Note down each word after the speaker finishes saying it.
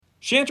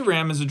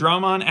Shantaram is a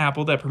drama on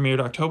Apple that premiered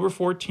October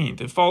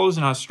 14th. It follows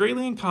an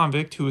Australian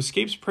convict who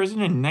escapes prison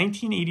in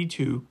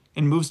 1982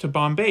 and moves to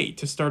Bombay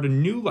to start a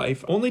new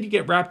life, only to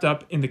get wrapped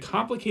up in the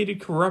complicated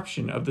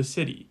corruption of the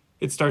city.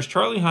 It stars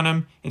Charlie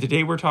Hunnam, and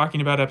today we're talking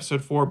about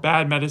episode 4,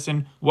 Bad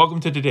Medicine. Welcome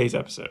to today's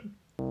episode.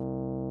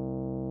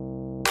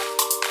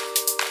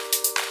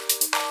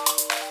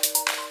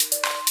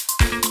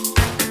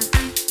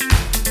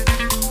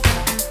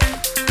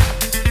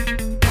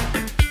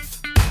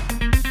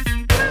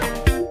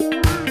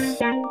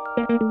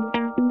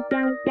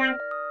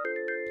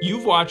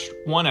 You've watched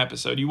one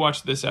episode. You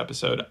watched this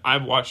episode.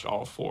 I've watched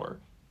all 4.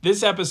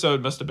 This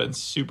episode must have been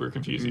super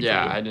confusing.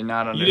 Yeah, for you. I did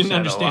not understand, you didn't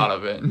understand a lot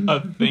of it.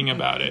 a thing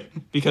about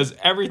it because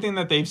everything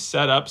that they've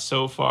set up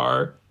so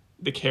far,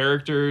 the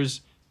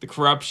characters, the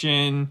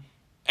corruption,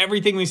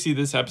 everything we see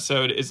this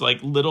episode is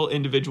like little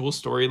individual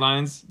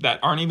storylines that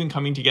aren't even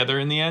coming together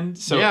in the end.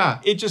 So yeah.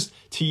 It just,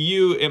 to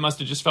you, it must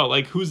have just felt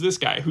like, who's this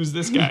guy? Who's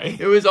this guy?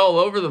 It was all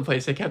over the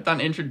place. They kept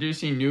on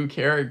introducing new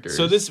characters.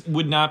 So this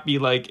would not be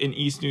like in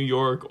East New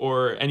York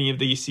or any of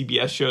these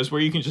CBS shows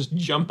where you can just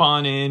jump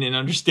on in and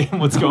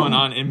understand what's going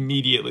on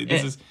immediately.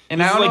 This is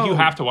like you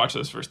have to watch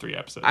those first 3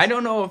 episodes. I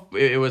don't know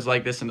if it was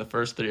like this in the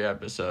first 3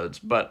 episodes,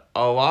 but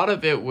a lot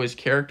of it was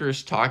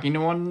characters talking to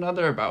one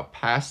another about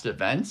past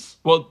events.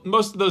 Well,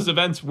 most of those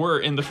events were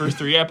in the first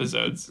 3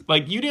 episodes.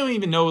 Like, you don't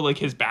even know like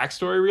his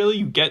backstory really.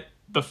 You get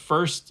the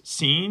first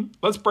scene.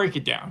 Let's break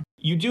it down.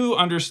 You do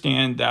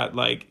understand that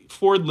like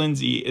Ford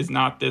Lindsay is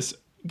not this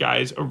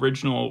guy's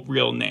original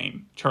real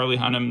name. Charlie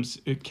Hunnam's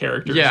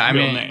character's real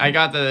name. I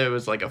got that it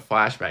was like a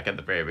flashback at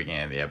the very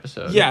beginning of the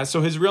episode. Yeah,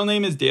 so his real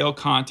name is Dale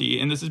Conti,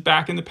 and this is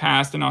back in the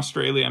past in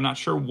Australia. I'm not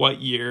sure what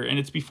year, and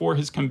it's before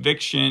his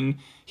conviction.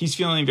 He's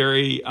feeling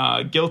very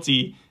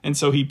guilty, and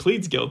so he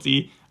pleads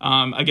guilty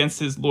against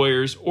his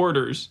lawyer's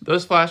orders.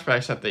 Those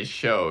flashbacks that they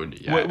showed.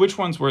 Yeah. Which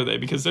ones were they?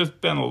 Because there's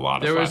been a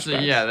lot of flashbacks.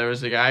 There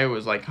was a guy who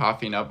was like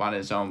coughing up on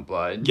his own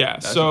blood. Yeah,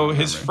 so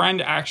his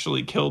friend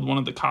actually killed one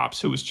of the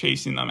cops who was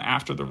chasing them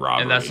after the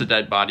robbery. And that's the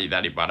dead body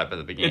that he brought up at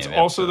the beginning. It's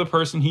also the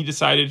person he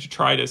decided to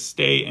try to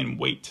stay and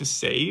wait to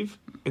save,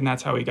 and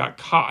that's how he got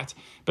caught.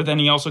 But then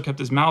he also kept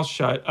his mouth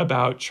shut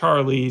about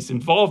Charlie's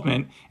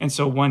involvement, and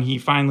so when he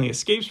finally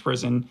escapes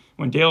prison,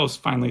 when Dale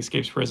finally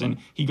escapes prison,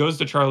 he goes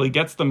to Charlie,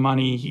 gets the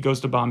money, he goes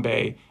to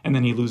Bombay, and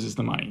then he loses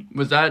the money.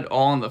 Was that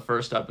all in the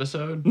first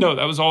episode? No,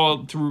 that was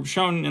all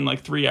shown in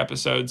like 3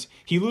 episodes.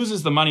 He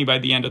loses the money by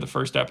the end of the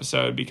first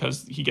episode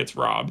because he gets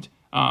robbed.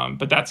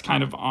 But that's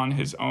kind of on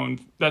his own.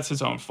 That's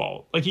his own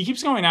fault. Like, he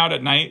keeps going out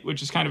at night,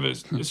 which is kind of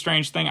a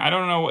strange thing. I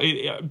don't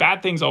know.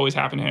 Bad things always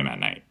happen to him at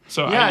night.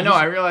 So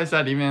I realized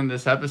that even in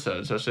this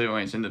episode, especially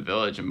when he's in the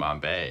village in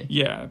Bombay.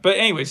 Yeah. But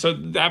anyway, so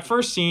that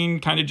first scene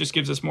kind of just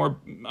gives us more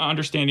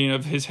understanding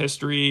of his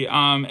history.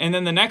 And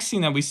then the next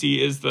scene that we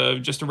see is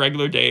just a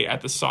regular day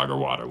at the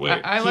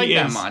Sagarwada. I like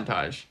that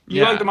montage.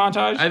 You like the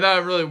montage? I thought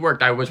it really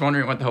worked. I was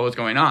wondering what the hell was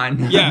going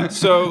on. Yeah.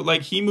 So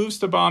like he moves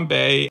to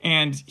Bombay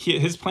and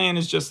his plan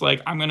is just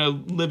like, I'm going to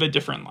live a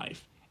different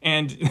life.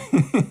 And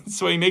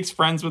so he makes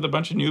friends with a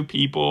bunch of new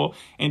people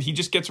and he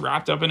just gets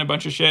wrapped up in a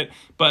bunch of shit.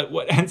 But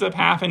what ends up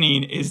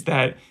happening is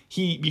that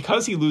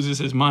because he loses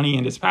his money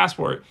and his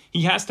passport,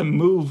 he has to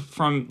move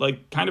from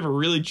like kind of a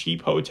really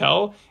cheap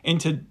hotel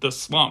into the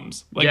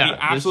slums. Like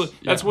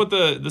that's what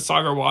the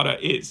Sagarwada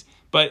is.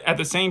 But at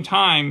the same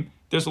time,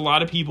 there's a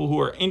lot of people who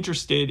are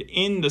interested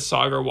in the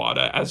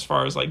Sagarwada as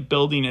far as like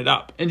building it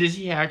up. And is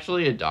he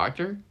actually a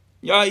doctor?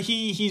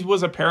 He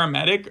was a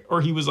paramedic, or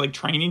he was like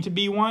training to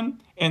be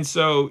one. And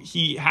so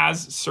he has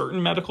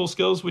certain medical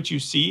skills, which you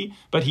see,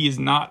 but he is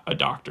not a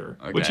doctor,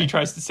 which he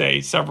tries to say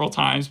several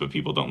times, but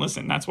people don't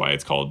listen. That's why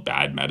it's called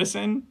bad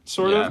medicine,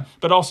 sort of.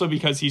 But also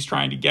because he's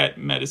trying to get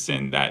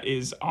medicine that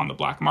is on the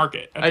black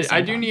market.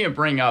 I do need to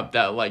bring up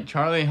that like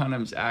Charlie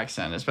Hunnam's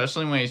accent,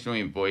 especially when he's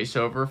doing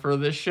voiceover for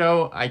this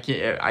show,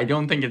 I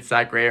don't think it's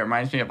that great. It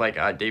reminds me of like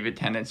David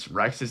Tennant's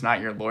Rex is Not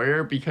Your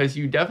Lawyer, because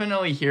you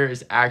definitely hear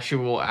his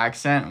actual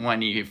accent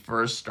when he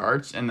first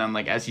starts, and then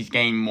like as he's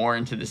getting more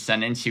into the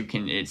sentence,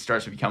 it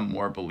starts to become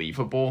more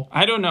believable.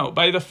 I don't know.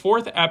 By the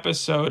 4th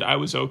episode, I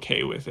was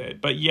okay with it.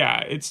 But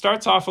yeah, it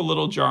starts off a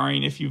little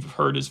jarring if you've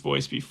heard his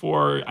voice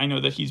before. I know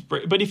that he's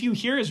but if you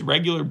hear his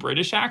regular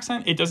British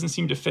accent, it doesn't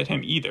seem to fit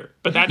him either.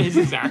 But that is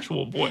his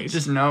actual voice.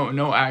 Just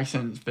no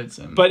accent fits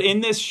him. But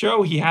in this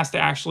show, he has to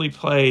actually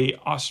play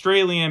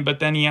Australian, but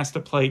then he has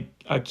to play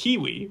a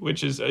Kiwi,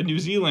 which is a New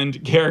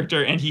Zealand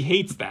character, and he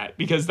hates that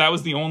because that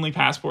was the only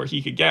passport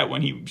he could get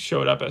when he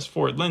showed up as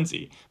Ford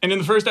Lindsay. And in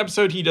the first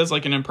episode, he does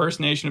like an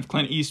impersonation of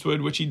Clint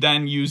Eastwood, which he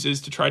then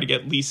uses to try to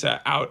get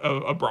Lisa out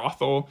of a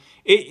brothel.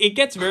 It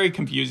gets very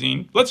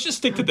confusing. Let's just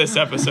stick to this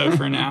episode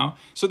for now.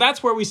 So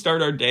that's where we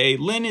start our day.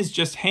 Lynn is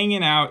just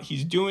hanging out.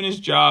 He's doing his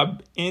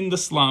job in the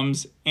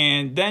slums.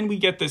 And then we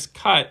get this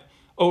cut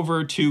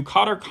over to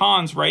Kader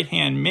Khan's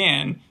right-hand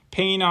man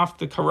paying off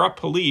the corrupt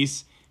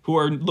police who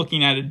are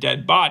looking at a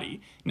dead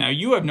body. Now,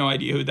 you have no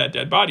idea who that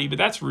dead body, but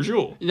that's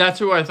Rajul. That's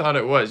who I thought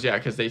it was, yeah,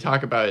 because they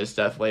talk about his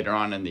death later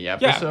on in the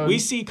episode. Yeah, we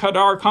see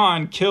Kadar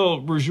Khan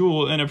kill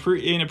Rajul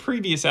in a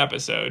previous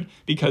episode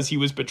because he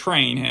was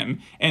betraying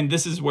him, and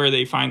this is where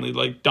they finally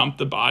like dump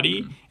the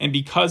body. And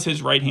because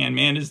his right-hand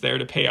man is there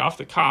to pay off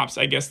the cops,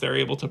 I guess they're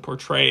able to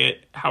portray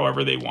it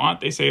however they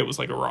want. They say it was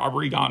like a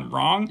robbery gone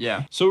wrong.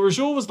 Yeah. So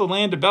Rajul was the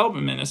land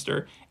development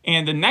minister,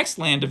 and the next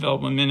land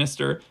development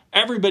minister,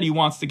 everybody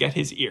wants to get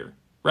his ear.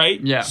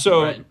 Right? Yeah.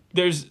 So right.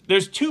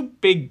 there's two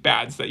big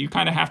bads that you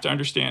kind of have to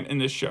understand in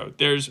this show.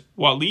 There's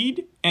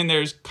Walid and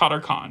there's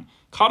Kadar Khan.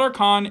 Kadar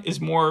Khan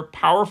is more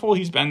powerful.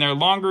 He's been there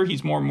longer.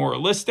 He's more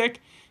moralistic.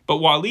 But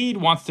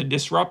Walid wants to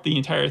disrupt the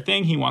entire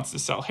thing. He wants to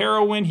sell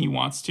heroin. He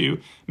wants to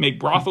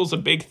make brothels a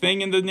big thing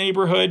in the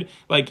neighborhood.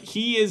 Like,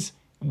 he is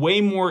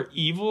way more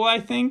evil, I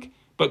think.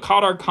 But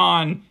Kadar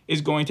Khan is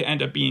going to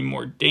end up being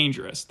more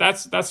dangerous.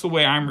 That's the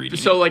way I'm reading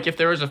it. So, like, if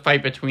there was a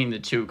fight between the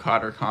two,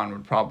 Kadar Khan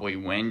would probably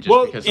win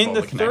just because of in all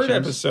the the third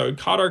episode,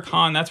 Kadar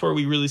Khan, that's where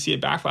we really see a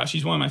backlash.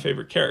 He's one of my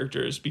favorite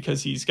characters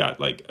because he's got,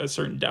 like, a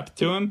certain depth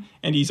to him.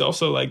 And he's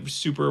also, like,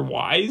 super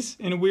wise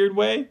in a weird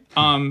way.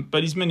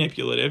 But he's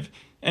manipulative.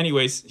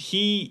 Anyways,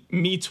 he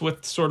meets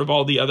with sort of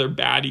all the other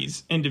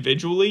baddies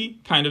individually,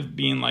 kind of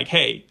being like,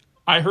 hey,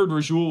 I heard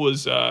Rajul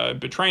was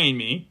betraying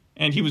me.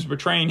 And he was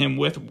betraying him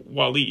with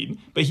Walid.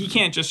 But he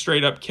can't just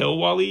straight up kill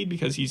Walid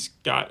because he's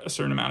got a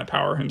certain amount of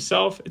power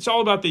himself. It's all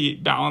about the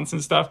balance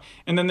and stuff.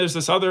 And then there's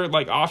this other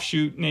like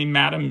offshoot named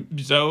Madame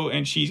Zoe,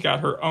 and she's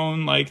got her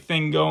own like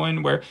thing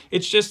going where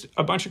it's just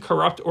a bunch of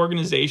corrupt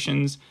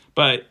organizations.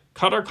 But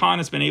Kadar Khan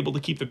has been able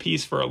to keep the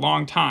peace for a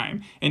long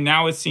time. And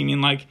now it's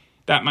seeming like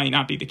that might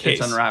not be the case.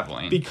 It's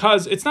unraveling.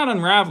 Because it's not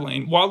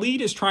unraveling.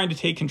 Walid is trying to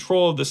take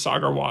control of the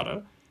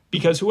Sagarwada.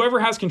 Because whoever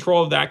has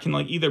control of that can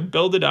like either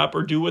build it up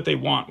or do what they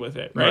want with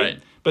it,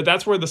 right? But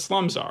that's where the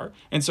slums are.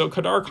 And so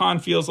Kadar Khan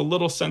feels a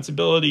little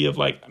sensibility of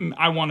like,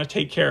 I want to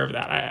take care of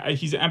that.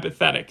 He's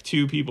empathetic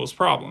to people's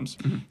problems.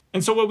 Mm-hmm.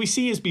 And so what we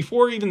see is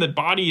before even the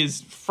body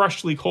is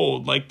freshly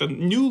cold, like the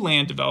new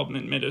land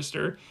development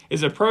minister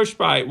is approached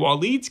by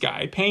Walid's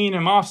guy, paying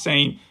him off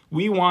saying,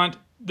 we want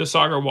the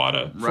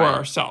Sagarwada for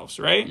ourselves,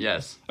 right?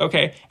 Yes.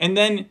 Okay. And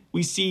then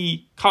we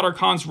see Kadar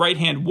Khan's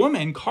right-hand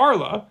woman,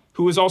 Carla,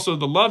 who is also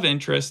the love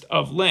interest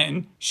of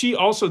Lynn. She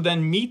also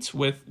then meets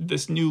with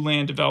this new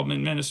land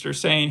development minister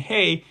saying,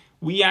 hey,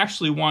 we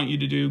actually want you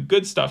to do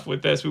good stuff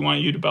with this. We want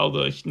you to build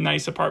a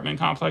nice apartment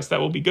complex that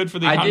will be good for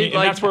the economy.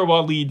 And that's where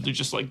Walid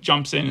just like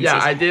jumps in and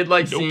says, I did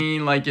like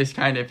seeing like just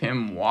kind of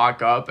him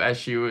walk up as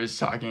she was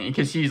talking.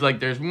 Because she's like,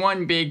 there's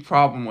one big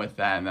problem with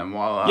that. And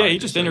then he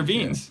just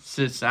intervenes.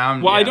 Sits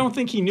down. Well, I don't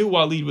think he knew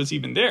Walid was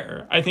even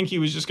there. I think he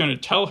was just going to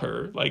tell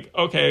her like,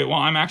 okay, well,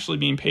 I'm actually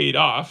being paid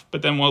off.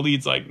 But then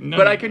Walid's like, no.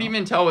 But I could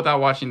even tell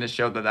without watching the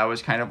show that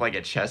was kind of like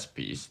a chess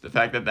piece. The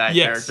fact that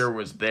character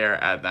was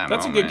there at that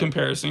moment. That's a good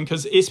comparison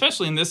because especially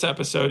in this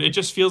episode, it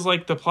just feels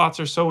like the plots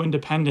are so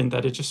independent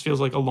that it just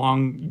feels like a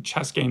long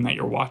chess game that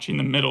you're watching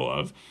the middle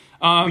of.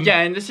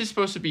 And this is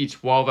supposed to be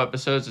 12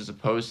 episodes as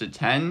opposed to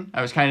 10.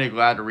 I was kind of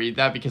glad to read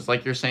that because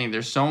like you're saying,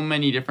 there's so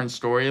many different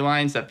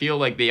storylines that feel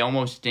like they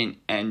almost didn't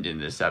end in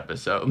this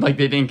episode. Like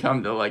they didn't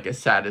come to like a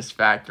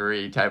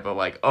satisfactory type of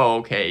like, oh,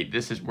 okay,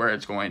 this is where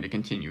it's going to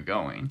continue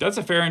going. That's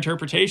a fair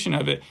interpretation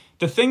of it.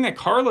 The thing that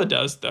Carla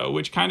does, though,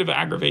 which kind of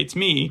aggravates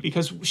me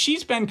because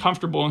she's been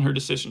comfortable in her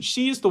decision.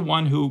 She is the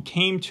one who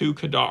came to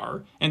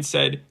Kadar and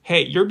said,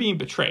 hey, you're being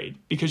betrayed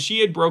because she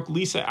had broke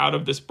Lisa out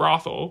of this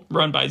brothel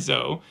run by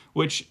Zoe,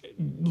 which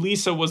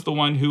Lisa was the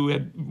one who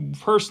had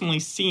personally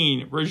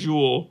seen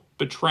Rajul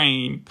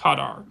betraying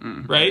Kadar,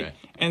 right? Okay.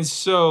 And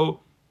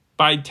so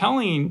by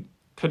telling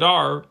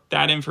Kadar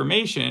that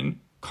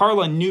information,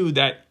 Carla knew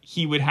that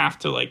he would have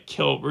to like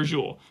kill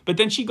Rajul. But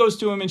then she goes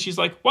to him and she's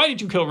like, why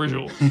did you kill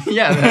Rajul?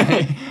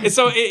 And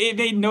so it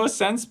made no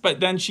sense.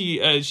 But then she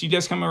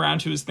does come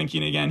around to his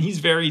thinking again. He's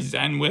very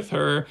zen with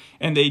her.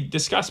 And they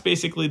discuss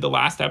basically the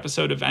last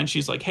episode event.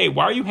 She's like, hey,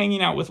 why are you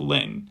hanging out with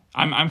Lynn?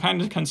 I'm kind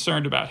of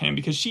concerned about him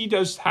because she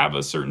does have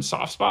a certain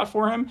soft spot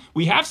for him.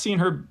 We have seen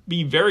her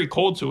be very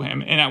cold to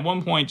him. And at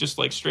one point, just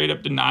like straight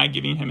up deny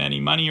giving him any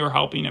money or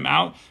helping him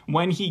out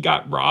when he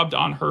got robbed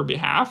on her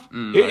behalf.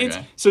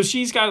 So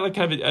she's got like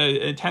kind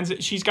of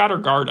she's got her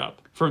guard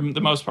up for the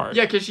most part.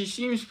 Yeah, because she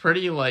seems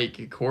pretty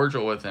like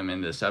cordial with him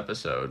in this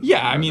episode.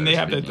 Yeah, I mean, they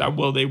have that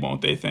will they,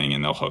 won't they thing,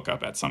 and they'll hook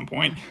up at some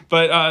point.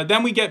 But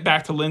then we get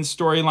back to Lynn's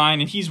storyline,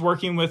 and he's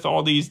working with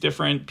all these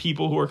different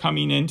people who are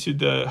coming into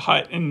the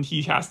hut, and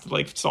he has to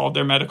like solve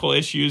their medical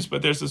issues.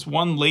 But there's this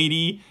one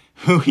lady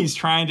who he's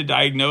trying to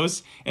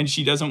diagnose, and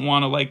she doesn't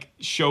want to like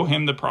show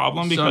him the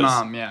problem because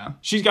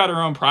she's got her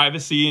own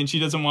privacy, and she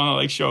doesn't want to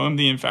like show him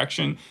the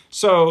infection.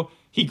 So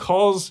he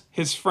calls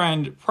his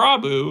friend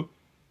Prabhu,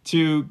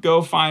 to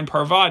go find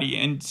Parvati.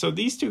 And so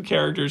these two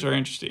characters are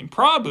interesting.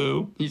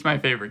 Prabhu, he's my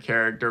favorite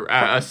character,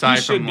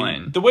 aside from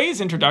Lin. The way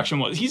his introduction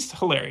was, he's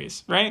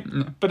hilarious, right?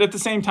 But at the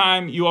same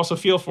time, you also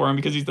feel for him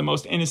because he's the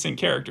most innocent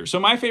character. So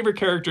my favorite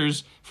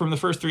characters from the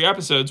first 3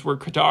 episodes were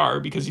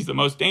Kadar, because he's the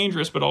most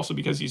dangerous, but also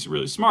because he's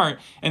really smart.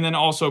 And then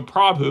also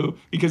Prabhu,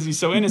 because he's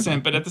so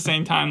innocent, but at the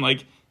same time,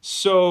 like,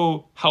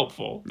 so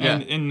helpful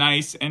and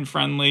nice and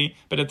friendly.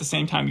 But at the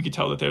same time, you could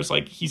tell that there's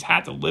like, he's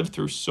had to live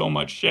through so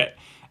much shit.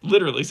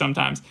 Literally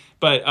sometimes.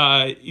 But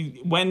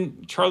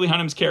when Charlie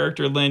Hunnam's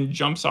character, Lin,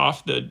 jumps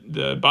off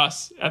the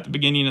bus at the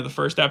beginning of the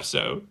first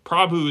episode,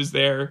 Prabhu is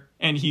there,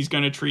 and he's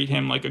going to treat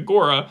him like a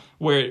Gora,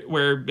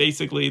 where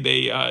basically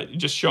they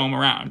just show him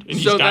around, and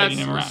he's guiding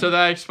him around. So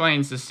that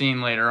explains the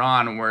scene later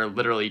on where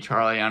literally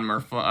Charlie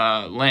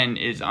Hunnam, Lin,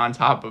 is on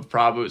top of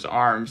Prabhu's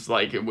arms,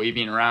 like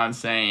waving around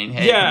saying,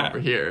 hey, come over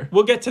here.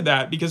 We'll get to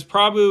that, because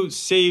Prabhu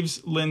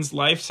saves Lin's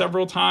life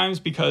several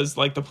times, because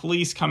like the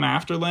police come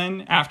after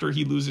Lin after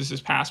he loses his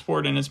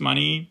passport and his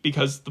money,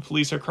 because the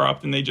police are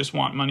corrupt and they just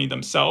want money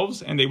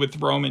themselves, and they would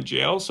throw him in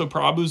jail. So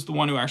Prabhu's the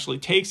one who actually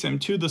takes him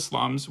to the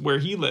slums where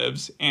he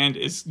lives and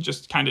is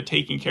just kind of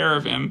taking care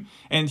of him.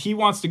 And he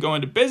wants to go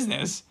into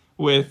business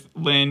with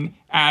Lin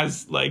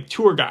as like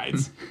tour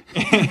guides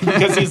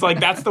because he's like,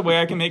 that's the way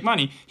I can make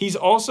money. He's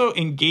also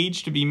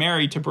engaged to be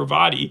married to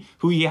Parvati,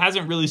 who he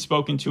hasn't really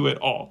spoken to at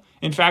all.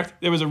 In fact,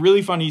 there was a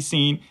really funny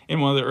scene in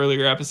one of the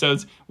earlier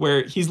episodes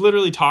where he's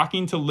literally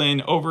talking to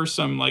Lin over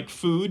some like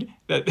food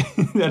that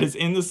that is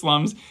in the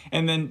slums,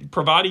 and then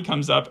Parvati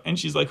comes up and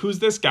she's like, who's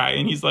this guy?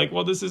 And he's like,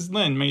 well, this is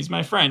Lin, he's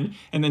my friend.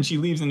 And then she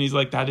leaves and he's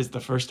like, that is the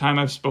first time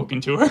I've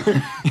spoken to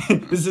her.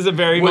 This is a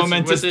very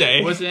momentous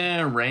day. Was it an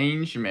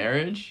arranged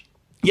marriage?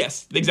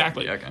 Yes,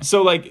 exactly. Okay.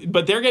 So like,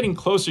 but they're getting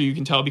closer, you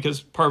can tell, because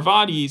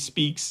Parvati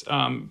speaks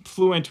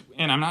fluent,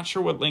 and I'm not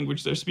sure what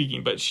language they're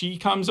speaking, but she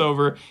comes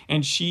over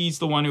and she's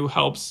the one who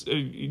helps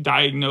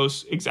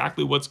diagnose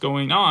exactly what's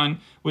going on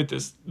with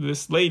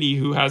this lady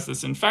who has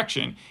this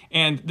infection.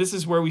 And this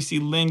is where we see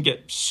Lin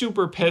get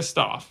super pissed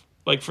off,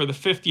 like for the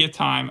 50th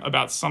time,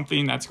 about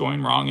something that's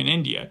going wrong in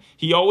India.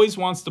 He always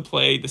wants to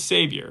play the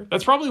savior.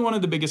 That's probably one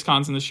of the biggest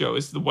cons in the show,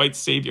 is the white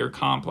savior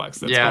complex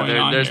that's going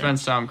on. There's been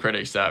some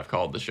critics that have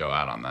called the show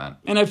out on that.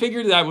 And I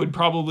figured that would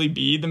probably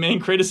be the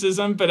main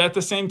criticism, but at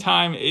the same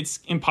time, it's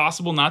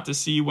impossible not to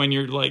see when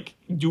you're like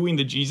doing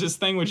the Jesus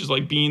thing, which is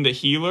like being the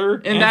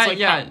healer. And that, like,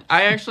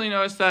 I actually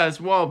noticed that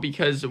as well,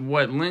 because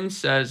what Lin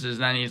says is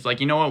then he's like,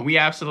 you know what, we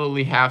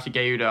absolutely have to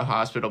get you to a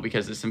hospital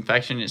because this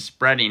infection is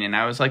spreading. And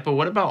I was like, but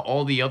what about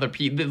all the other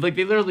people? Like,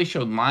 they literally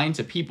showed lines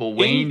of people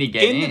waiting to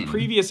get in. In the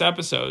previous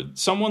episode,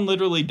 someone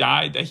literally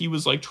died that he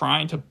was like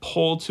trying to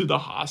pull to the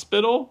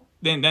hospital.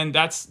 Then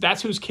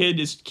that's whose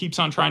kid keeps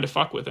on trying to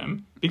fuck with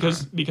him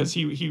because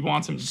he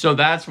wants him. So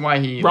that's why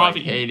he Ravi,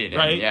 like, hated him,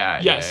 right?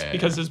 Yeah.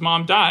 Because his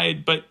mom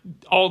died, but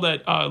all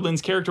that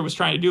Lin's character was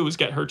trying to do was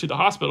get her to the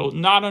hospital,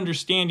 not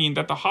understanding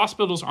that the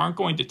hospitals aren't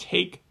going to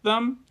take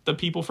them, the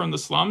people from the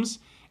slums,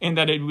 and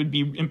that it would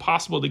be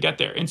impossible to get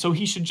there, and so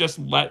he should just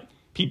let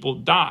people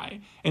die.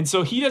 And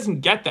so he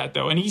doesn't get that,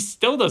 though, and he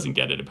still doesn't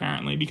get it,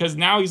 apparently, because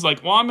now he's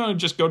like, well, I'm going to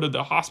just go to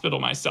the hospital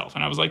myself.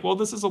 And I was like, well,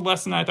 this is a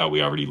lesson I thought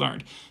we already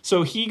learned.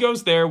 So he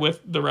goes there with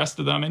the rest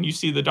of them, and you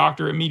see the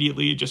doctor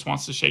immediately just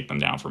wants to shake them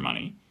down for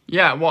money.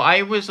 Yeah, well,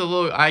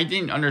 I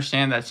didn't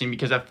understand that scene,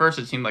 because at first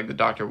it seemed like the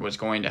doctor was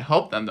going to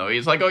help them, though.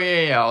 He's like, oh,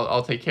 yeah,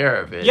 I'll take care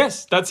of it.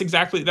 Yes, that's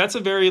a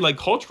very, like,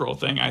 cultural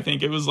thing, I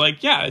think. It was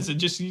like, yeah,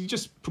 you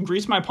just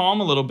grease my palm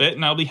a little bit,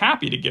 and I'll be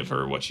happy to give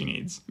her what she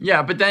needs.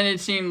 Yeah, but then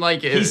it seemed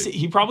like...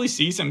 He probably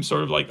sees him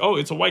sort of like, oh,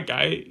 it's a white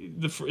guy,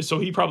 so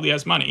he probably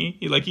has money.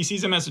 He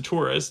sees him as a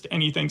tourist,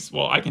 and he thinks,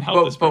 well, I can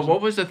help this person. But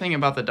what was the thing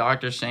about the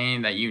doctor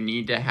saying that you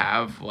need to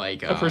have,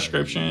 like... a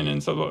prescription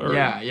and stuff?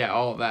 Yeah,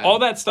 all of that. All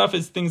that stuff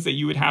is things that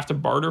you would have to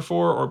barter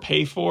for or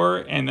pay for,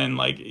 and then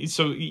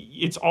so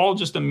it's all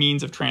just a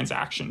means of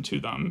transaction to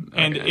them.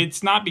 Okay. And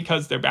it's not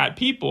because they're bad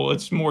people,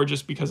 it's more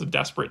just because of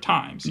desperate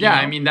times. Yeah,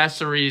 I mean, that's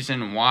the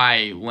reason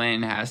why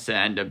Lin has to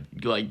end up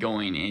like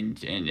going in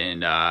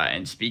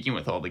and speaking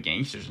with all the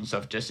gangsters and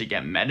stuff just to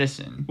get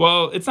medicine.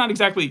 Well, it's not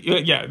exactly,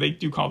 they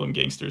do call them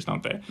gangsters,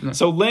 don't they? No.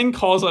 So Lin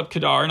calls up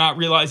Kadar, not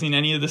realizing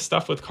any of this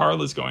stuff with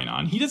Carla's going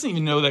on. He doesn't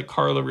even know that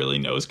Carla really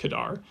knows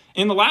Kadar.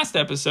 In the last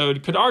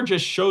episode, Kadar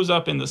just shows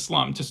up in the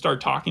slum to start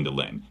talking to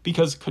Lin,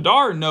 because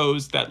Kadar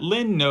knows that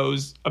Lin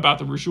knows about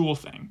the Rajul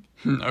thing.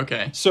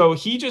 Okay. So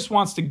he just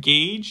wants to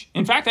gauge.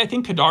 In fact, I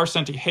think Kadar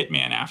sent a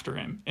hitman after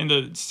him in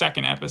the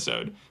second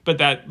episode, but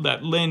that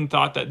Lin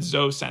thought that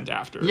Zoe sent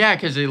after. Yeah,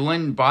 because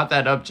Lin brought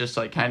that up just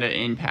like kind of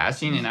in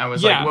passing, and I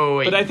was like, whoa,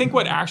 wait. But I think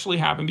what actually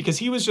happened, because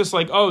he was just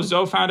like, oh,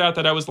 Zoe found out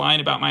that I was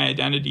lying about my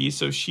identity,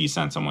 so she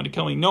sent someone to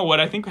kill me. No, what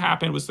I think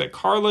happened was that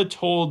Carla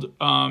told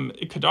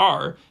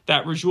Kadar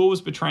that Rajul was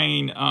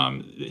betraying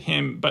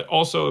him, but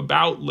also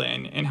about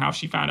Lin and how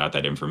she found out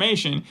that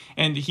information.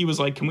 And he was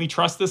like, can we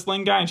trust this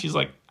Lin guy? And she's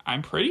like,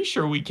 I'm pretty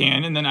sure we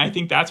can. And then I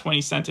think that's when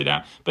he sent it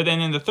out. But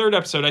then in the third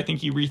episode, I think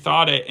he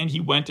rethought it, and he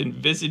went and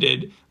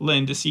visited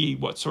Lin to see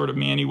what sort of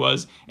man he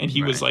was. And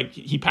he was like,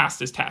 he passed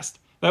his test.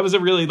 That was a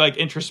really like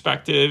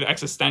introspective,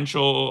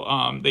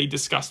 existential. They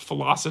discussed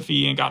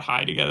philosophy and got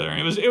high together, and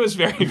it was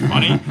very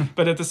funny.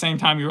 But at the same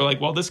time, you were like,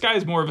 well, this guy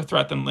is more of a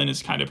threat than Lin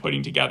is kind of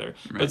putting together.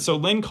 Right. But so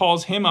Lin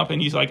calls him up,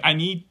 and he's like, I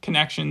need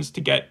connections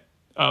to get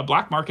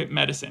black market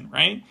medicine,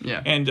 right?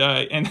 Yeah. And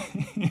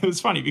it was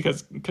funny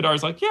because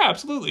Kadar's like, yeah,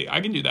 absolutely, I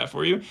can do that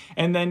for you.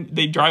 And then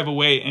they drive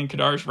away, and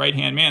Kadar's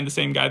right-hand man, the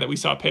same guy that we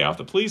saw pay off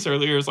the police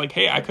earlier, is like,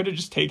 hey, I could have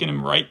just taken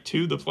him right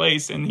to the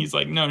place. And he's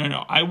like, no,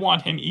 I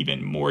want him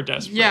even more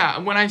desperate. Yeah,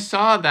 when I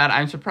saw that,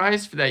 I'm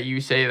surprised that you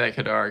say that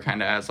Kadar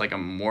kind of has like a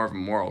more of a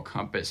moral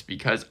compass,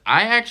 because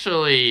I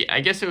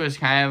guess it was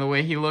kind of the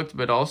way he looked,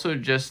 but also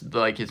just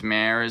like his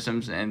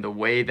mannerisms and the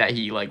way that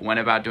he like went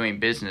about doing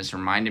business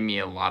reminded me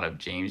a lot of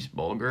James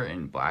Bulger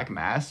in Black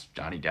Mass,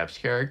 Johnny Depp's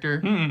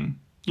character.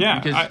 Yeah,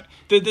 because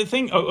the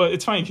thing,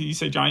 it's funny you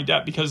say Johnny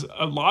Depp, because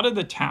a lot of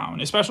the town,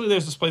 especially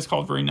there's this place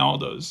called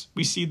Reynaldo's,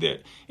 we see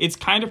that it's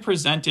kind of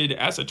presented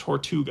as a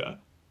Tortuga.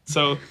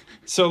 So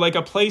like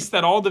a place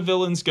that all the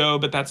villains go,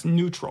 but that's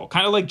neutral,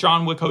 kind of like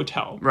John Wick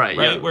Hotel, right?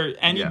 Yeah. Where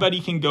anybody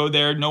can go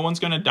there, no one's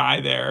going to die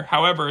there.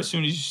 However, as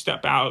soon as you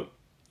step out,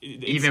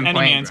 it's even any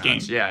man's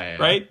game, yeah,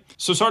 right?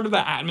 So sort of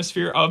the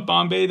atmosphere of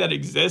Bombay that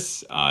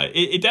exists,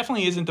 it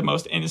definitely isn't the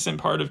most innocent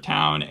part of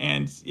town,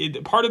 and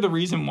part of the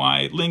reason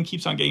why Lin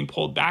keeps on getting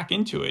pulled back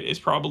into it is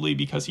probably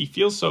because he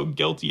feels so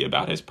guilty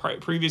about his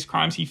previous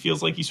crimes. He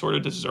feels like he sort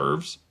of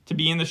deserves to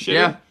be in the shitter.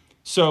 Yeah.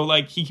 So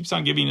like he keeps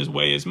on giving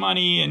his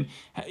money,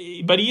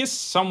 but he is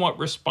somewhat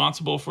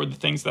responsible for the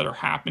things that are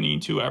happening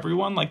to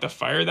everyone. Like the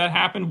fire that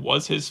happened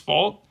was his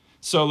fault.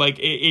 So, like,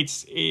 I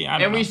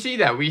don't know. We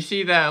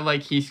see that,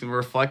 like, he's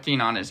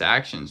reflecting on his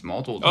actions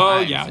multiple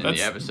times in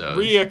the episode.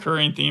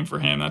 Reoccurring theme for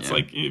him. That's,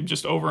 like,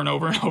 just over and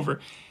over and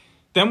over.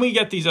 Then we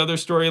get these other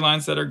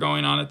storylines that are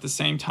going on at the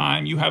same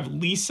time. You have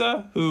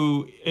Lisa,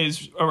 who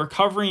is a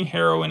recovering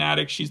heroin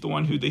addict. She's the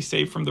one who they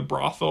saved from the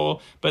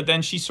brothel. But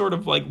then she sort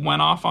of like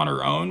went off on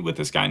her own with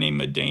this guy named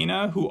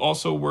Medina, who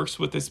also works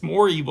with this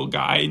more evil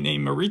guy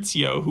named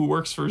Maurizio, who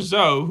works for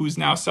Zoe, who's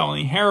now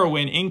selling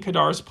heroin in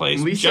Kadar's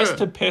place just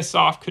to piss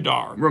off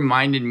Kadar. Lisa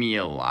reminded me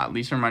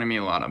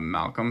a lot of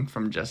Malcolm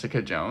from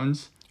Jessica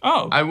Jones.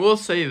 Oh, I will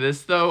say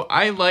this though.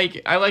 I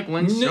like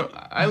Lynn's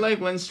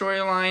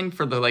storyline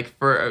for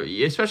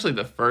especially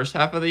the first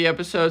half of the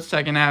episode.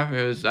 Second half,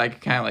 it was I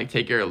could kind of like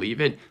take it or leave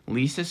it.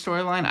 Lisa's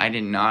storyline, I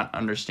did not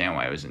understand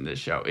why it was in this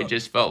show. It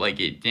just felt like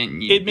it didn't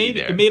need to be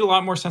there. It made a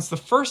lot more sense. The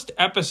first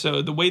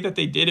episode, the way that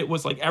they did it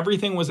was like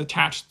everything was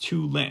attached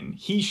to Lynn.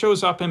 He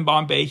shows up in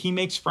Bombay. He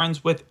makes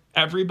friends with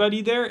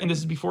everybody there, and this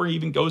is before he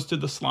even goes to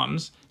the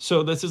slums.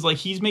 So this is like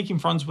he's making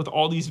friends with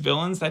all these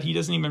villains that he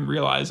doesn't even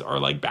realize are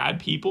like bad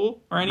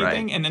people or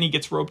anything. Right. And then he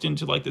gets roped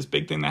into like this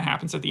big thing that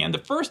happens at the end. The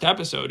first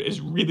episode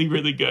is really,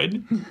 really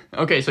good.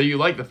 Okay, so you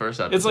like the first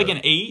episode. It's like an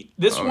 8.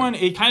 This one,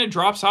 it kind of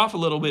drops off a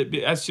little bit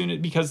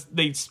because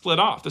they split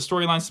off. The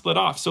storyline split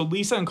off. So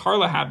Lisa and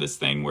Carla have this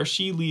thing where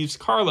she leaves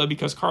Carla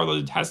because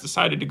Carla has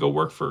decided to go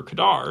work for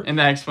Kadar. And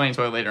that explains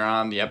why later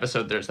on in the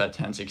episode there's that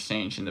tense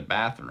exchange in the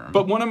bathroom.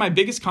 But one of my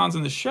biggest cons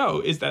in the show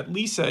is that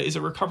Lisa is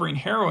a recovering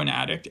heroin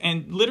addict,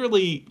 and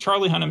literally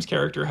Charlie Hunnam's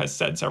character has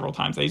said several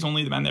times that he's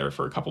only been there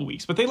for a couple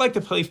weeks, but they like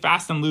to play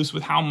fast and loose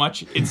with how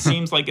much it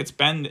seems like it's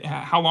been,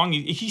 how long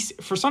he's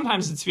for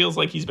sometimes it feels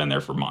like he's been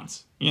there for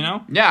months, you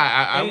know? Yeah,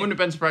 I wouldn't have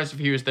been surprised if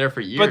he was there for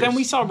years. But then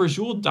we saw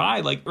Rajul die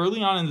like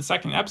early on in the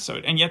second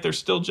episode, and yet they're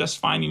still just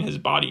finding his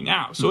body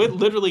now. So it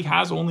literally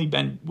has only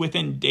been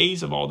within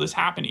days of all this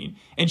happening,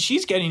 and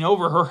she's getting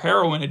over her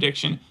heroin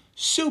addiction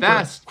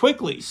super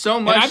quickly. So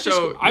much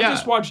I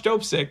just watched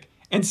Dope Sick.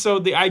 And so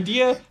the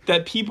idea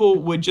that people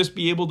would just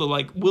be able to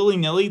like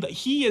willy-nilly, that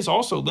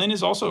Lynn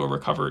is also a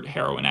recovered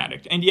heroin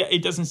addict. And yet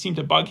it doesn't seem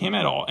to bug him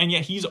at all. And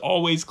yet he's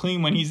always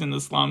clean when he's in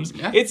the slums.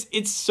 Yeah.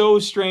 It's so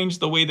strange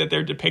the way that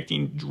they're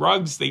depicting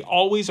drugs. They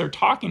always are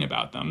talking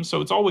about them. So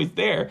it's always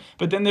there.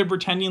 But then they're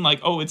pretending like,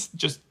 oh, it's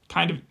just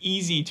kind of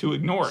easy to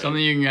ignore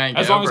something you can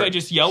as long as I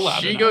just yell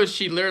at her.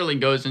 She literally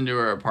goes into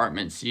her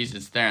apartment, sees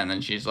it's there, and then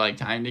she's like,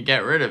 time to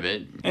get rid of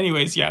it.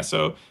 Anyways, yeah,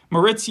 so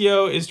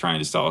Maurizio is trying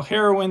to sell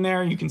heroin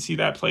there. You can see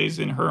that plays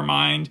in her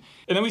mind.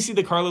 And then we see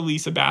the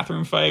Carla-Lisa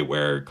bathroom fight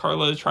where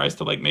Carla tries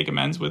to like make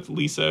amends with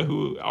Lisa,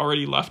 who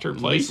already left her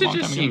place a long time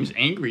ago. Lisa just seems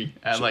angry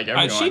at like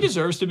everyone. She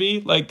deserves to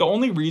be. Like the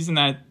only reason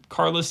that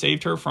Carla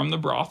saved her from the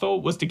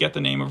brothel was to get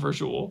the name of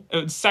Rajul.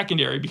 It was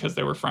secondary because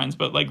they were friends,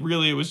 but like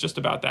really it was just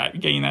about that,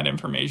 getting that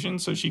information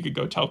so she could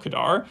go tell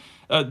Kadar.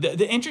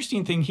 The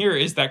interesting thing here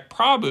is that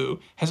Prabhu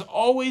has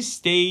always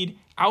stayed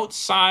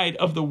outside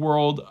of the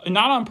world,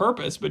 not on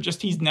purpose, but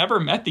just he's never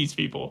met these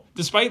people.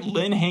 Despite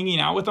Lynn hanging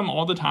out with them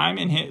all the time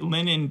and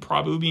Lynn and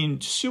Prabhu being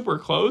super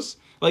close,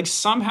 like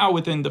somehow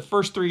within the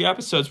first 3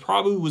 episodes,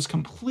 Prabhu was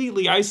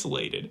completely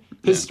isolated.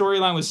 His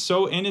storyline was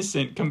so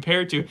innocent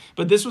compared to,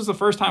 but this was the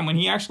first time when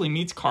he actually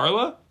meets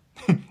Carla.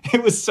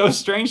 it was so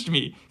strange to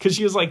me because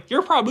she was like,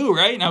 "You're Prabhu,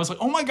 right?" And I was like,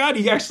 "Oh my God,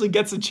 he actually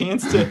gets a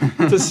chance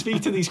to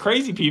speak to these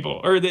crazy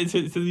people or to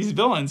these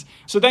villains."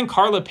 So then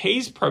Carla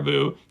pays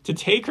Prabhu to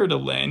take her to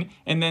Lynn,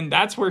 and then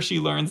that's where she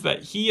learns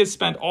that he has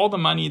spent all the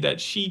money that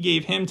she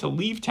gave him to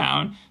leave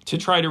town to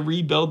try to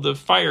rebuild the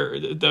fire,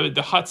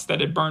 the huts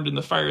that had burned in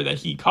the fire that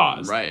he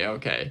caused. Right.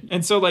 Okay.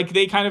 And so like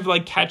they kind of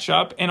like catch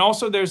up, and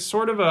also there's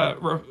sort of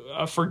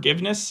a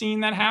forgiveness scene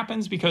that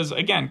happens because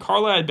again,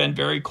 Carla had been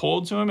very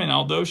cold to him, and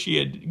although she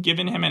had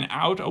given him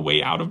a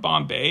way out of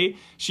Bombay,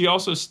 she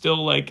also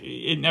still like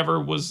it never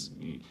was.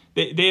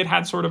 They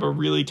had sort of a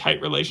really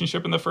tight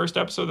relationship in the first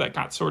episode that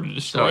got sort of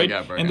destroyed.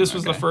 And this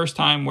was the first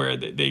time where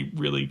they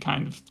really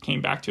kind of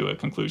came back to a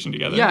conclusion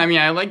together. Yeah, I mean,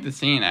 I like the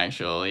scene,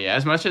 actually.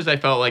 As much as I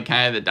felt like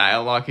kind of the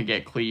dialogue could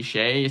get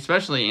cliche,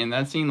 especially in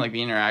that scene, like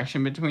the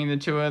interaction between the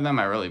two of them,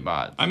 I really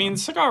bought. So. I mean,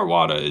 Sagar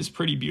Wada is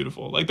pretty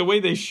beautiful. Like the way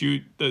they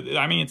shoot,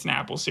 it's an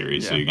Apple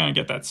series, so you're going to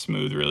get that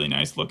smooth, really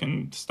nice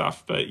looking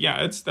stuff. But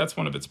yeah, that's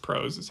one of its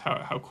pros is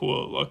how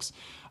cool it looks.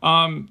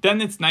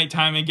 Then it's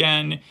nighttime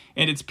again,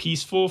 and it's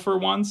peaceful for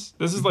once.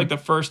 This is like the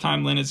first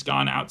time Lynn has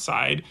gone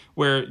outside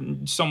where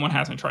someone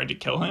hasn't tried to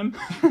kill him.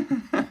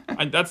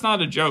 That's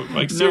not a joke.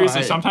 Like,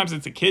 seriously, sometimes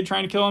it's a kid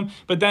trying to kill him.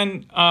 But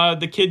then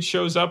the kid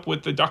shows up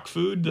with the duck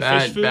food,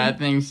 fish food. Bad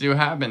things do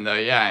happen, though.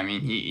 Yeah, I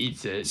mean, he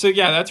eats it. So,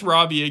 yeah, that's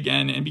Robbie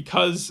again. And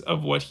because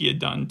of what he had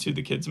done to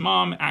the kid's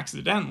mom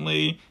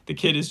accidentally, the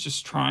kid is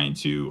just trying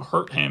to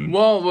hurt him.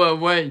 Well,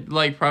 what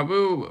like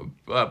Prabhu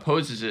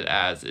poses it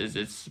as is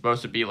it's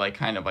supposed to be like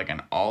kind of like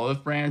an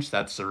olive branch.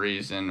 That's the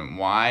reason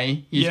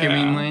why he's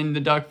giving Lynn the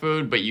duck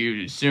food. But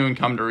you soon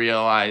come to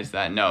realize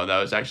that no, that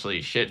was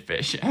actually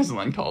shitfish, as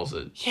Lynn calls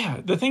it. Yeah,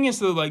 the thing is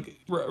though, like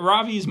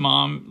Ravi's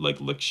mom, like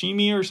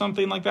Lakshmi or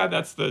something like that.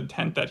 That's the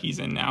tent that he's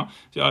in now.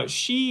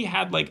 She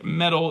had like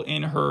metal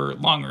in her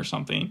lung or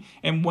something,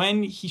 and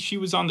when she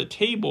was on the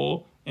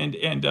table. And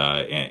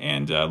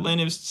Lynn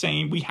is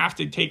saying we have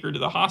to take her to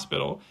the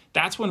hospital.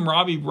 That's when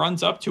Robbie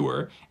runs up to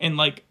her and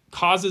like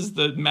causes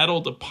the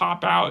metal to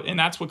pop out, and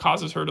that's what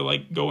causes her to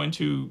like go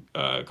into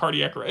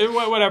cardiac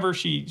whatever.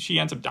 She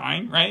ends up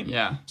dying, right?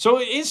 Yeah. So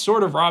it is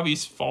sort of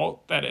Robbie's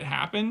fault that it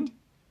happened.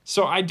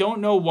 So I don't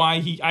know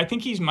why I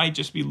think he might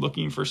just be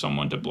looking for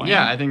someone to blame.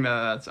 Yeah, I think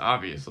that's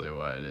obviously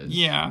what it is.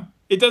 Yeah.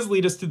 It does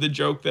lead us to the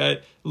joke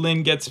that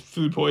Lynn gets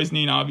food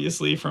poisoning,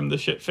 obviously, from the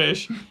shit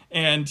fish,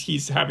 and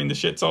he's having the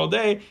shits all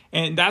day.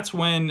 And that's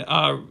when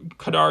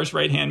Kadar's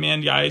right-hand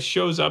man guy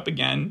shows up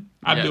again,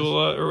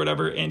 Abdullah or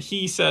whatever, and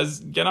he says,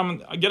 get on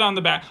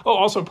the back. Oh,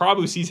 also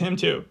Prabhu sees him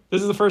too.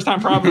 This is the first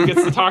time Prabhu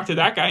gets to talk to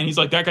that guy, and he's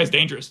like, that guy's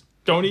dangerous.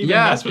 Don't even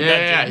mess with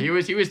that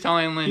dude. He was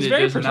telling Lynn he's to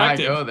very just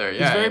protective. not go there. He's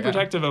very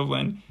protective of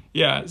Lynn.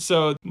 Yeah,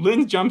 so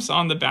Lynn jumps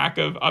on the back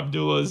of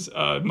Abdullah's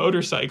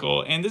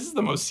motorcycle, and this is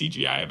the most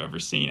CGI I've ever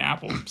seen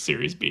Apple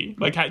Series B.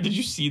 Like, did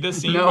you see this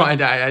scene? No, I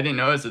didn't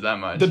notice it that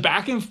much. The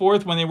back and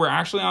forth when they were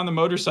actually on the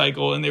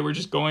motorcycle and they were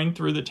just going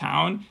through the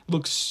town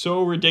looks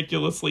so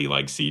ridiculously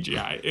like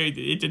CGI.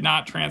 It did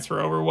not transfer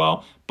over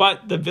well.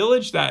 But the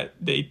village that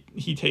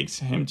he takes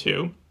him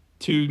to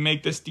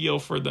make this deal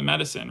for the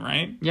medicine,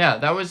 right? Yeah,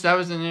 that was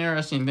an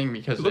interesting thing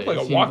because it looked like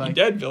a Walking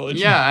Dead village.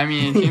 Yeah, I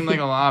mean, it seemed like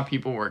a lot of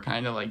people were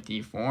kind of like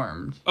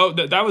deformed. Oh,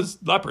 that was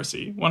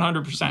leprosy,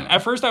 100%.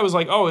 At first, I was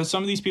like, oh, is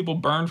some of these people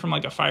burned from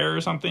like a fire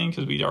or something?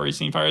 Because we'd already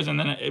seen fires. And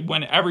then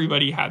when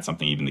everybody had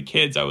something, even the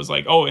kids, I was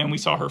like, oh, and we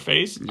saw her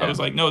face. Yeah. I was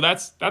like, no,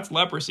 that's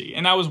leprosy.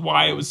 And that was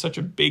why it was such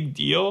a big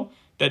deal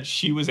that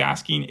she was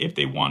asking if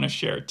they want to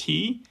share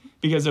tea.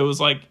 Because it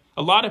was like,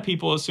 a lot of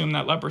people assume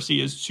that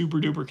leprosy is super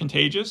duper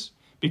contagious.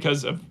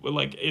 Because of,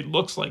 like, it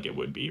looks like it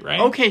would be,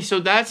 right? Okay, so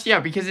that's,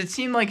 because it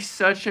seemed like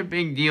such a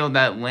big deal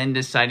that Lynn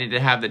decided to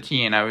have the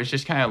tea, and I was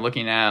just kind of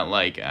looking at,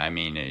 like, I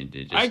mean, it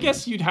just... I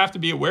guess you'd have to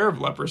be aware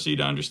of leprosy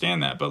to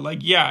understand that, but, like,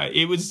 yeah,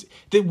 it was...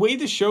 The way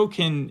the show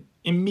can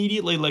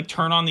immediately, like,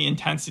 turn on the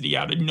intensity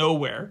out of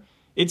nowhere,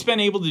 it's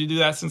been able to do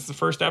that since the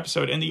first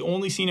episode, and the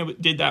only scene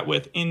it did that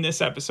with in this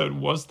episode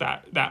was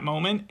that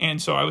moment, and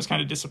so I was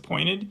kind of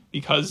disappointed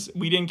because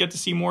we didn't get to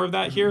see more of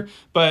that here,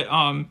 but,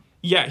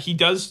 yeah, he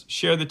does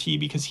share the tea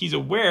because he's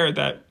aware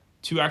that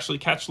to actually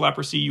catch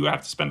leprosy, you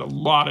have to spend a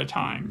lot of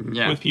time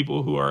with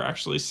people who are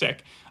actually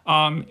sick.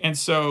 And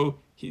so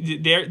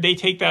they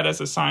take that as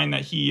a sign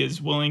that he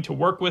is willing to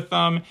work with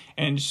them.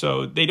 And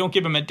so they don't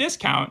give him a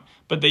discount,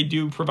 but they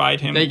do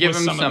provide him with some of the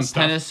stuff. They give him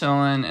some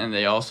penicillin, and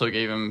they also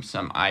gave him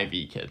some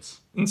IV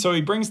kits. And so he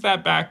brings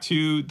that back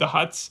to the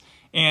huts.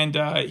 And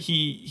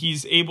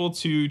he's able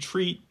to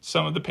treat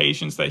some of the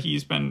patients that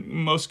he's been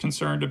most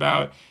concerned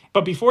about.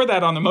 But before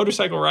that, on the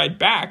motorcycle ride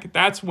back,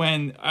 that's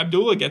when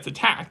Abdullah gets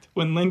attacked.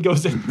 When Lynn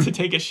goes in to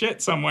take a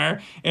shit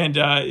somewhere. And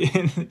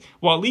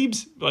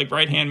Waleed's like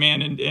right-hand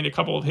man and a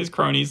couple of his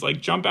cronies like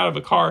jump out of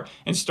a car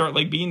and start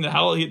like beating the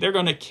hell. They're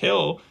going to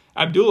kill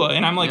Abdullah.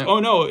 And I'm like, oh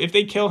no, if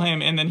they kill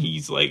him and then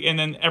he's like, and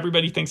then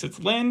everybody thinks it's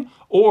Lynn,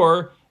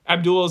 or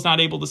Abdullah is not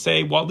able to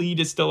say Waleed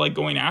is still like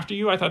going after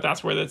you. I thought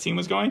that's where that scene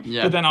was going.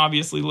 Yeah. But then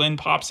obviously Lin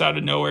pops out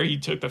of nowhere. He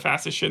took the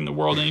fastest shit in the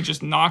world and he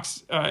just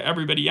knocks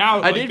everybody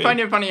out. I did find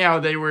it funny how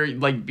they were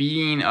like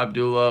beating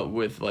Abdullah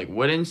with like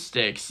wooden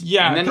sticks.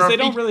 Yeah, and then because they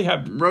don't really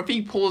have.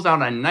 Rafiq pulls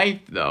out a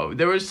knife though.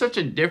 There was such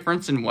a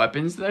difference in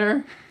weapons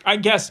there. I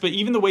guess, but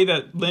even the way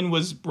that Lin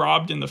was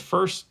robbed in the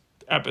first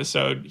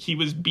episode, he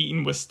was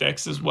beaten with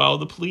sticks as well.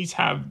 The police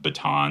have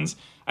batons.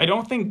 I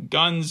don't think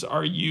guns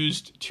are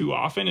used too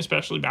often,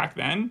 especially back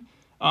then.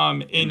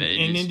 In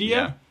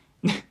India,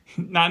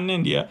 not in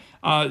India.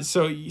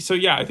 So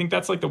yeah, I think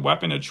that's like the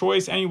weapon of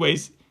choice.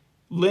 Anyways,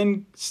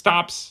 Lin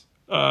stops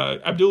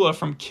Abdullah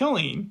from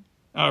killing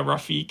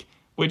Rafiq,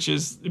 which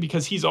is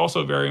because he's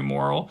also very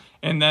immoral.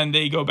 And then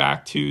they go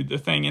back to the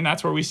thing, and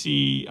that's where we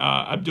see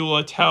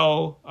Abdullah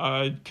tell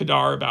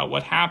Kadar about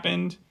what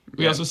happened.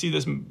 We also see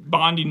this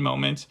bonding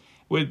moment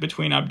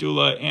between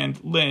Abdullah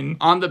and Lin.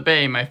 On the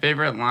bay, my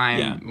favorite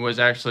line was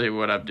actually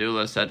what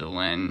Abdullah said to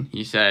Lin.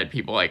 He said,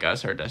 "People like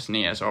us, our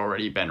destiny has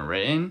already been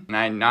written." And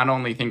I not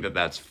only think that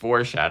that's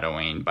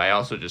foreshadowing, but I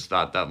also just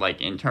thought that,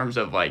 like, in terms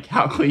of, like,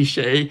 how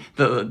cliche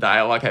the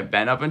dialogue had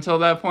been up until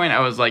that point, I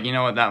was like, you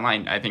know what, that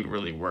line, I think,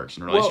 really works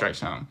and really strikes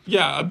home.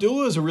 Yeah,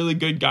 Abdullah is a really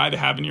good guy to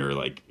have in your,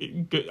 like,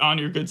 on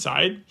your good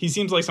side. He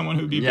seems like someone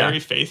who'd be very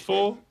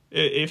faithful.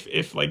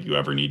 If like you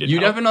ever needed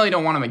help. Definitely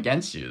don't want him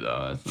against you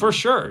though. For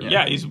sure.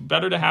 Yeah, he's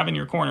better to have in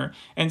your corner.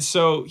 And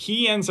so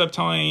he ends up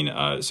telling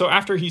so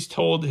after he's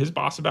told his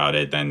boss about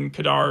it, then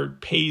Kadar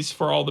pays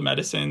for all the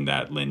medicine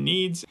that Lin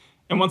needs.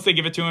 And once they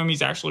give it to him,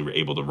 he's actually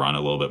able to run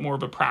a little bit more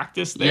of a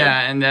practice there.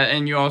 Yeah,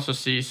 and you also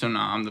see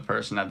Sonam, the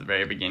person at the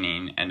very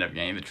beginning, end up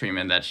getting the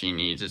treatment that she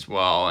needs as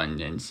well. And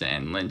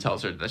Lin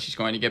tells her that she's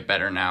going to get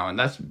better now. And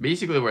that's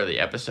basically where the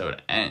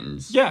episode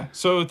ends. Yeah,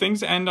 so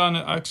things end on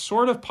a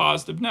sort of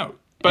positive note.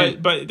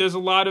 But there's a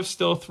lot of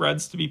still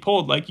threads to be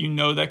pulled. Like, you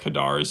know that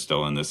Kadar is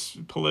still in this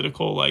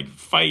political, like,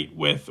 fight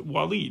with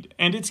Waleed.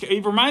 And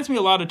it reminds me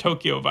a lot of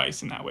Tokyo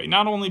Vice in that way.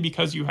 Not only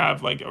because you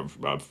have, like,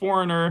 a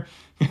foreigner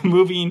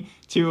moving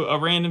to a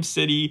random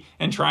city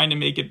and trying to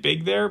make it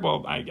big there.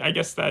 Well, I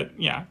guess that,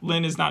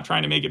 Lin is not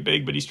trying to make it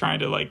big, but he's trying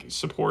to, like,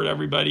 support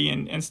everybody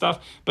and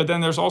stuff. But then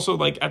there's also,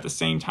 like, at the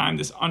same time,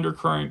 this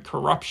undercurrent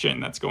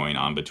corruption that's going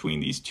on between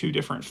these two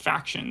different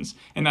factions.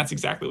 And that's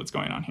exactly what's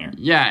going on here.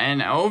 Yeah,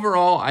 and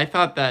overall, I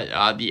thought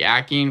that the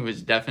acting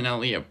was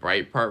definitely a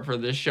bright part for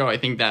this show. I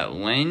think that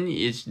Lin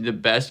is the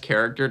best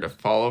character to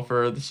follow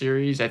for the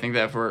series. I think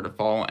that if we were to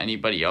follow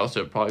anybody else, it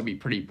would probably be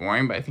pretty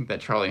boring, but I think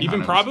that Charlie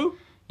Even Prabhu?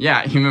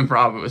 Yeah, even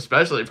Prabhu,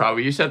 especially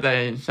Prabhu. You said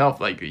that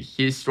himself, like,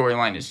 his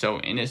storyline is so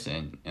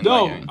innocent. And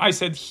no, I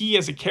said he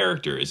as a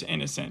character is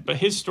innocent, but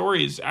his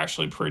story is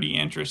actually pretty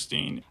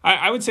interesting.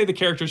 I would say the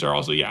characters are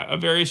also, a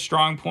very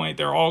strong point.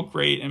 They're all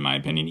great, in my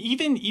opinion.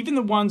 Even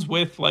the ones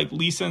with, like,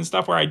 Lisa and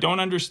stuff where I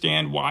don't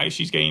understand why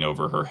she's getting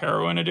over her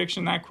heroin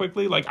addiction that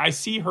quickly. Like, I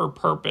see her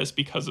purpose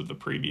because of the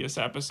previous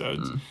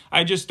episodes.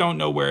 I just don't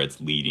know where it's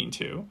leading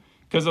to.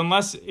 Because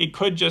unless it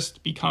could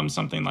just become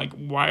something like,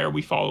 why are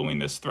we following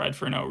this thread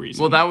for no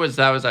reason? Well, that was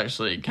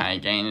actually kind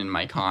of gaining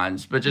my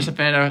cons. But just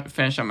to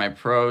finish on my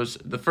pros,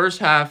 the first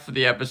half of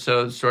the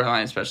episode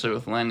storyline, especially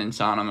with Lin and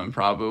Sonam and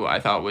Prabhu, I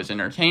thought was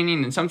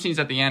entertaining. And some scenes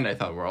at the end I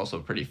thought were also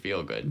pretty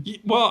feel good.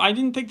 Well, I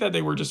didn't think that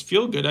they were just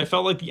feel good. I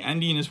felt like the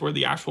ending is where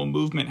the actual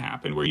movement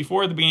happened. Where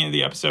before at the beginning of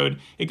the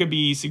episode, it could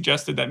be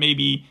suggested that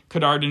maybe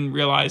Kadar didn't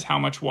realize how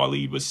much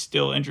Waleed was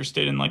still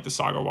interested in, like, the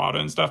Saga Wada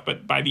and stuff.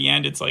 But by the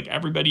end, it's like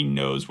everybody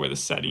knows where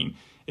the setting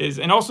is,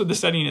 and also the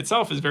setting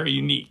itself is very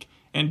unique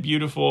and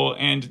beautiful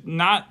and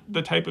not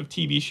the type of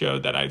TV show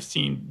that I've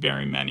seen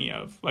very many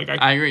of. Like,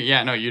 I agree.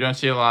 Yeah, no, you don't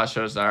see a lot of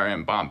shows that are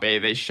in Bombay.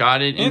 They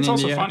shot it in India. And it's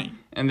also funny.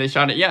 And they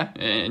shot it,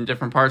 in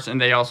different parts,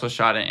 and they also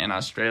shot it in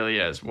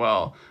Australia as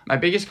well. My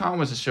biggest con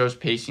was the show's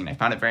pacing. I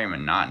found it very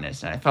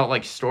monotonous, and I felt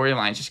like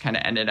storylines just kind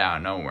of ended out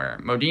of nowhere.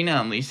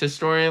 Modena and Lisa's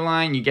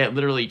storyline, you get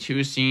literally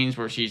 2 scenes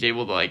where she's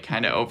able to, like,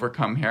 kind of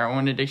overcome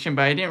heroin addiction,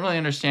 but I didn't really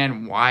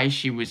understand why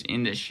she was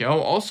in the show.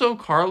 Also,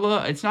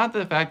 Carla, it's not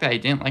the fact that I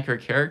didn't like her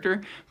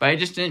character, but I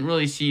just didn't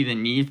really see the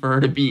need for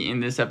her to be in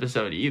this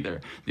episode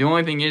either. The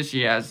only thing is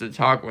she has to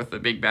talk with the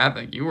big bad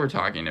like you were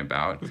talking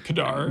about. With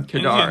Kadar.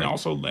 And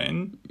also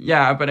Lin.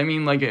 Yeah, but I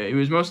mean, like, it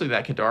was mostly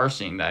that Kadar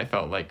scene that I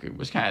felt like it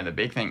was kind of the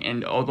big thing.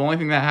 And the only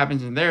thing that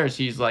happens in there is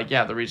he's like,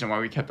 the reason why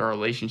we kept our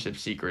relationship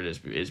secret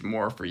is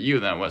more for you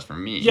than it was for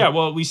me. Yeah,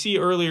 well, we see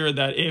earlier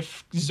that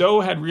if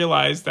Zoe had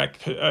realized that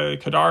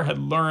Kadar had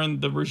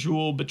learned the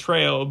Rajul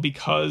betrayal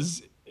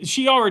because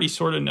she already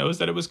sort of knows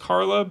that it was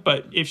Carla,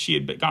 but if she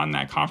had gotten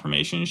that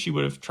confirmation, she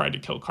would have tried to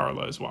kill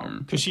Carla as well.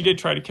 Because she did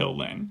try to kill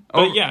Lin.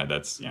 But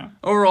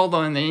Overall,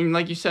 though, and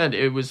like you said,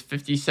 it was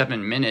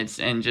 57 minutes,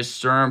 and just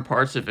certain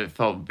parts of it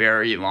felt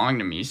very long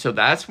to me. So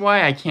that's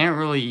why I can't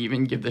really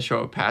even give the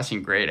show a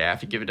passing grade. I have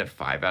to give it a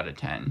 5 out of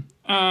 10.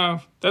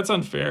 That's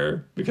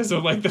unfair because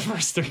of like the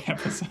first 3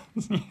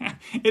 episodes. Yeah,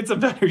 it's a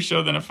better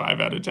show than a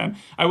 5 out of 10.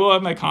 I will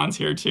have my cons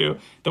here too.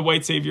 The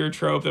white savior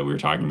trope that we were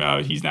talking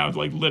about, he's now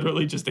like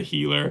literally just a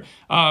healer.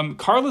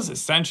 Carla's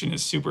ascension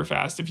is super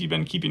fast. If you've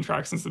been keeping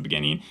track since the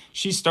beginning,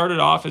 she started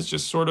off as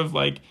just sort of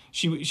like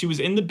she was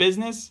in the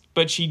business,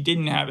 but she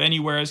didn't have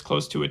anywhere as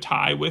close to a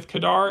tie with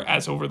Kadar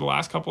as over the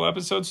last couple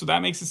episodes. So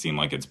that makes it seem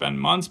like it's been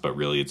months, but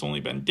really it's only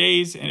been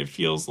days, and it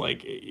feels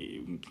like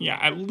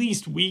at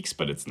least weeks,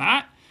 but it's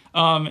not.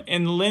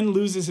 And Lin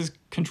loses his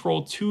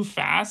control too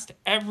fast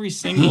every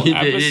single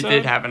episode. It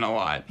did happen a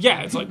lot.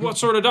 Yeah, it's like, what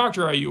sort of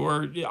doctor are you?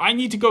 Or I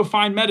need to go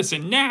find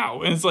medicine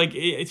now. And it's like,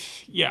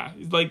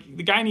 like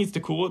the guy needs to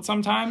cool it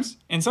sometimes.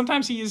 And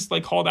sometimes he is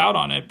like called out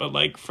on it. But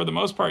like for the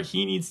most part,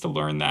 he needs to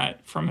learn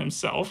that from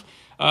himself.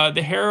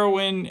 The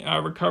heroin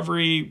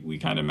recovery, we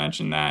kind of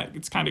mentioned that.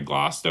 It's kind of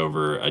glossed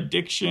over.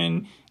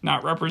 Addiction,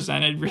 not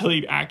represented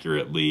really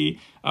accurately.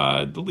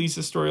 The Lisa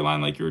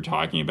storyline, like you were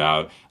talking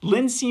about.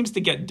 Lin seems to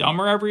get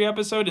dumber every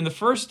episode. In the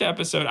first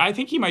episode, I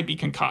think he might be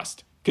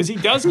concussed. Because he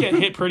does get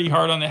hit pretty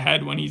hard on the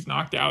head when he's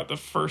knocked out the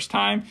first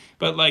time.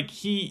 But, like,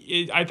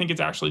 I think it's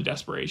actually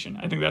desperation.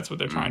 I think that's what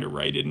they're trying to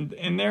write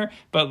in there.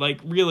 But, like,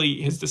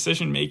 really, his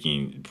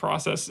decision-making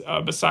process,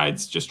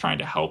 besides just trying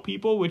to help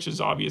people, which is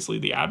obviously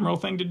the Admiral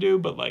thing to do,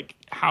 but, like,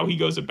 how he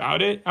goes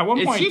about it. At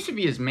one point... It seems to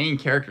be his main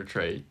character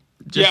trait.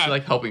 Just,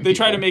 like, helping people. They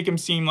try to make him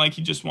seem like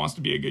he just wants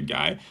to be a good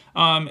guy.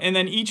 And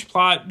then each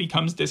plot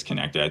becomes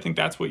disconnected. I think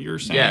that's what you're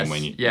saying. Yes.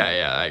 When you,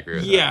 I agree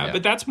with that. Yeah,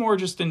 but that's more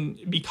just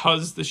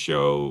because the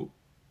show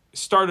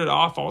started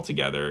off all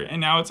together,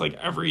 and now it's like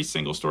every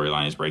single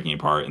storyline is breaking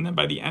apart, and then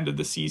by the end of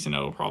the season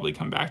it'll probably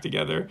come back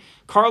together.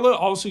 Carla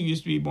also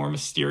used to be more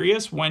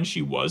mysterious when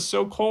she was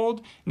so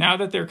cold. Now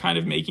that they're kind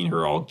of making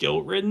her all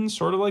guilt-ridden,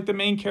 sort of like the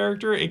main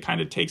character, it kind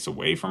of takes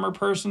away from her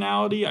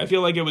personality. I feel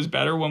like it was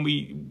better when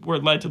we were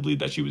led to believe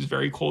that she was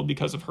very cold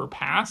because of her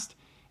past,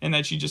 and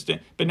that she just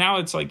didn't. But now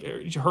it's like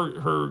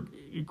her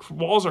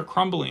walls are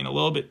crumbling a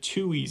little bit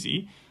too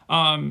easy.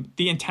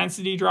 The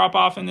intensity drop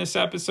off in this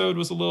episode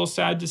was a little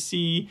sad to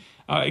see,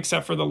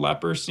 except for the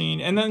leper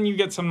scene. And then you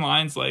get some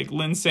lines like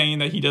Lin saying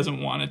that he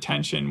doesn't want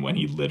attention when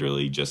he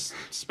literally just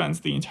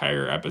spends the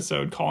entire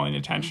episode calling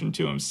attention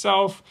to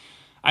himself.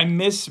 I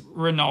miss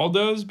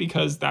Ronaldo's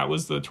because that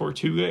was the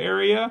Tortuga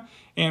area,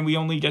 and we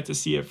only get to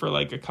see it for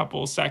like a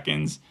couple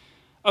seconds.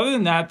 Other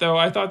than that, though,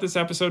 I thought this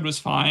episode was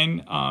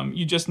fine.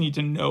 You just need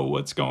to know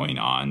what's going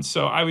on.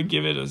 So I would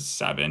give it a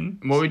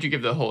 7. What would you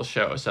give the whole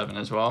show? A 7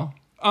 as well?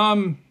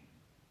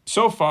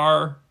 So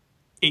far,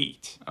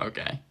 8.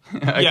 Okay.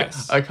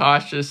 Yes. A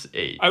cautious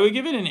 8. I would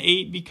give it an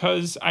 8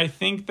 because I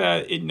think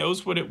that it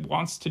knows what it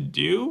wants to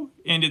do,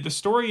 and the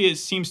story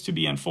seems to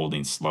be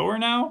unfolding slower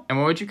now. And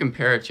what would you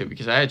compare it to?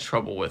 Because I had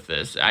trouble with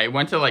this. I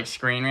went to like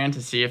Screen Rant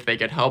to see if they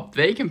could help.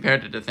 They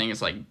compared it to things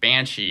like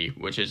Banshee,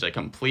 which is a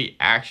complete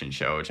action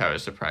show, which I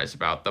was surprised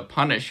about. The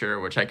Punisher,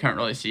 which I couldn't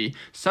really see.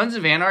 Sons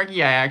of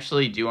Anarchy, I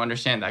actually do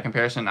understand that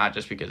comparison, not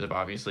just because of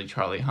obviously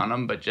Charlie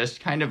Hunnam, but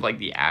just kind of like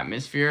the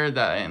atmosphere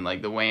and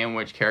like the way in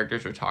which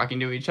characters were talking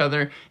to each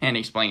other and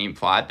explaining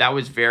plot. That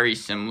was very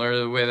similar to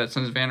the way that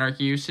Sons of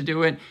Anarchy used to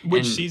do it.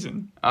 Which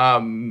season?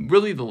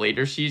 Really the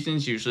later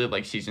seasons, usually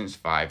like seasons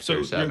 5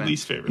 through 7. So your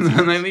least favorite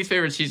seasons. My least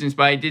favorite seasons,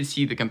 but I did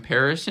see the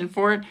comparison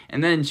for it.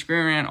 And then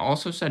Screen Rant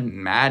also said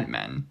Mad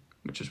Men,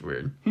 which is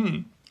weird.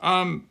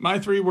 My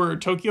 3 were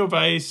Tokyo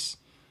Vice,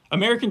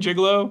 American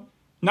Gigolo,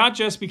 not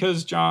just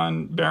because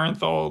John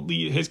Barenthal,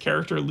 his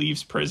character,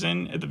 leaves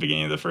prison at the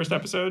beginning of the first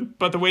episode,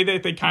 but the way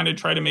that they kind of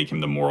try to make him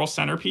the moral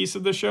centerpiece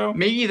of the show.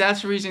 Maybe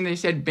that's the reason they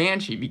said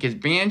Banshee, because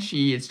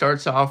Banshee, it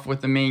starts off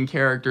with the main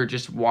character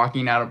just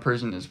walking out of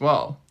prison as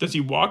well. Does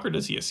he walk or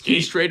does he escape?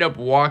 He straight up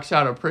walks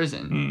out of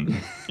prison.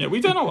 Yeah,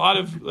 we've done a lot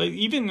of, like,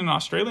 even in an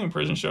Australian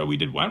prison show, we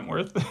did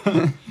Wentworth.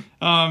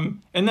 And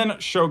then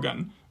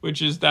Shogun,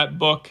 which is that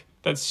book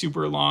that's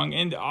super long,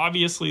 and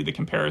obviously the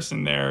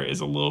comparison there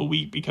is a little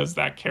weak because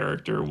that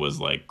character was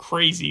like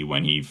crazy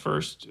when he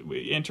first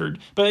entered,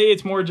 but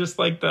it's more just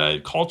like the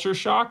culture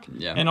shock,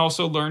 and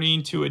also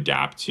learning to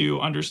adapt to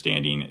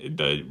understanding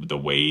the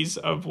ways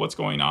of what's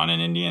going on in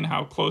India and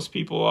how close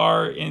people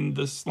are in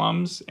the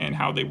slums and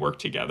how they work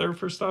together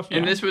for stuff.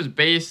 And this was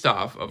based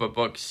off of a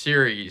book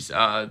series.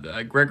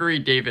 Gregory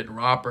David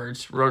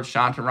Roberts wrote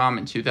Shantaram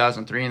in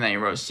 2003, and then he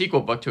wrote a sequel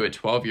book to it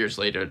 12 years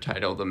later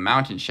titled The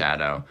Mountain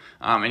Shadow,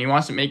 and he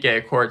wants to make it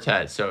a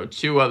quartet, so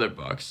 2 other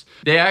books.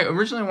 They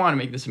originally wanted to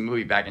make this a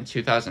movie back in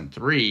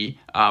 2003.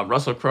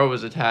 Russell Crowe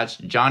was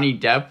attached. Johnny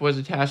Depp was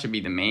attached to be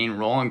the main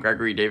role, and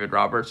Gregory David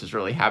Roberts was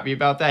really happy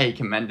about that. He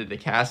commended the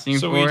casting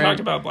so for it. So we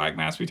talked about Black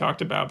Mass, we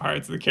talked about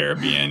Pirates of the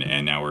Caribbean,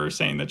 and now we're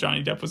saying that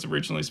Johnny Depp was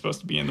originally supposed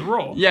to be in the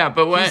role. Yeah,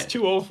 but he's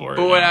too old for it.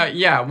 But what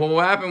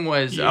happened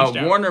was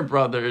Warner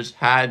Brothers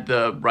had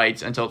the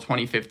rights until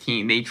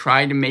 2015. They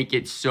tried to make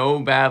it so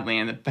badly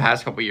in the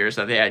past couple years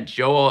that they had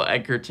Joel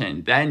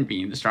Edgerton then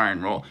being the star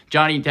starring role.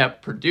 Johnny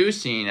Depp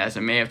producing as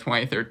of May of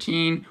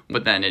 2013,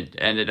 but then it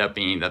ended up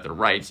being that the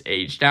rights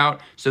aged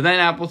out. So then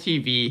Apple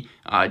TV,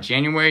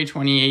 January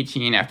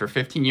 2018, after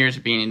 15 years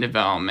of being in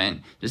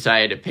development,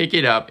 decided to pick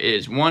it up. It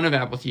is one of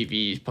Apple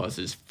TV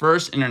Plus's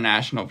first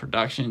international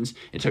productions.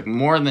 It took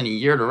more than a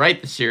year to write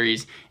the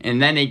series,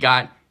 and then it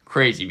got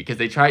crazy because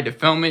they tried to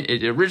film it.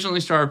 It originally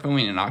started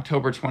filming in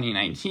October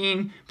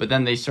 2019, but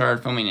then they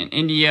started filming in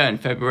India in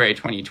February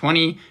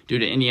 2020. Due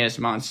to India's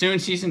monsoon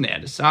season, they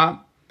had to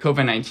stop.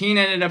 COVID-19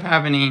 ended up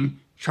happening.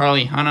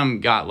 Charlie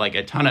Hunnam got like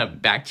a ton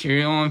of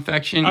bacterial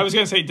infection. I was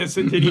gonna say, did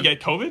he get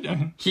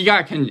COVID?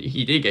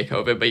 He did get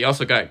COVID, but he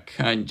also got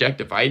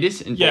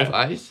conjunctivitis in both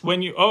eyes.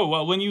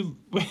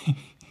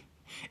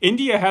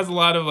 India has a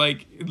lot of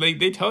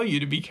they tell you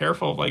to be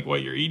careful of like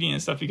what you're eating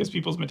and stuff because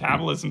people's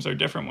metabolisms are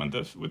different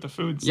with the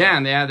foods. Yeah,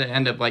 and they had to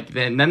end up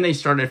then they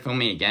started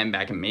filming again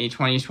back in May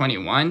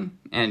 2021,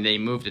 and they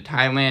moved to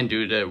Thailand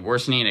due to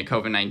worsening of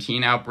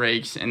COVID-19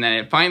 outbreaks, and then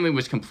it finally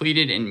was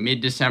completed in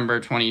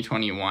mid-December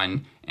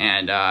 2021.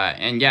 And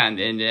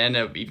they end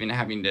up even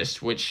having to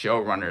switch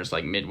showrunners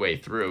like midway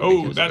through.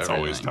 Oh, that's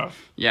always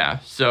tough. Yeah,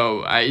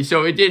 so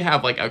it did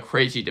have like a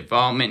crazy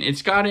development.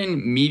 It's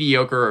gotten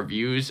mediocre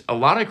reviews. A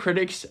lot of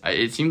critics,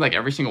 it seemed like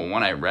every single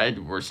one I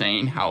read were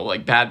saying how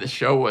like bad the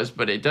show was,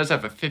 but it does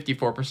have a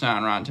 54%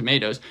 on Rotten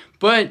Tomatoes,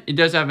 but it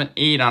does have an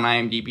 8 on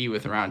IMDb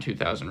with around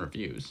 2,000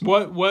 reviews.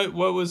 What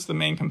was the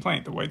main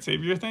complaint? The white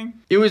savior thing?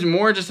 It was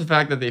more just the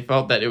fact that they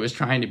felt that it was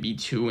trying to be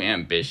too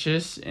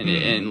ambitious, and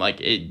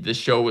the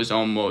show was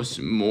almost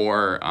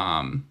more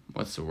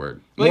what's the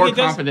word? More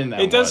confident than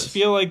it does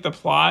feel like the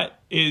plot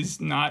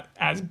is not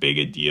as big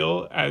a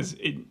deal as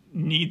it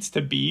needs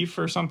to be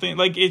for something.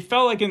 Like it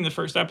felt like in the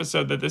first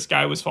episode that this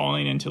guy was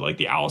falling into like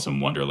the Alice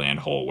in Wonderland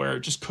hole where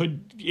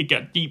it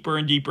got deeper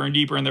and deeper and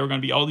deeper, and there were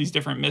going to be all these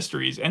different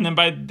mysteries. And then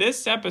by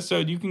this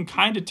episode, you can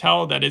kind of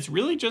tell that it's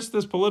really just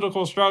this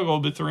political struggle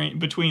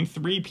between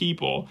three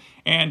people,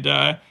 and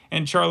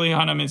Charlie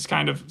Hunnam is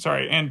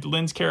and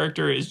Lynn's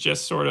character is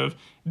just sort of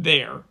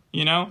there,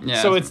 you know?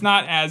 Yeah, so it's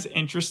not as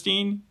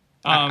interesting.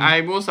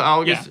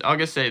 I'll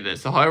just say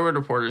this. The Hollywood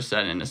Reporter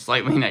said in a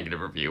slightly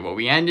negative review, what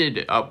we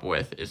ended up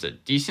with is a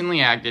decently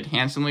acted,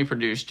 handsomely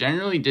produced,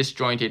 generally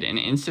disjointed, and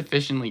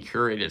insufficiently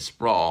curated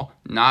sprawl.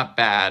 Not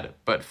bad,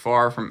 but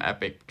far from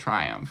epic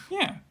triumph.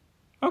 Yeah.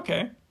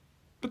 Okay.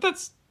 But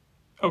that's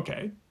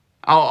okay.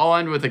 I'll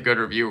end with a good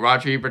review.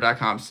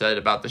 RogerEbert.com said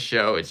about the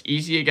show, it's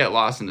easy to get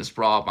lost in the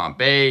sprawl of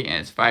Bombay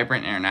and its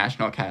vibrant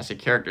international cast of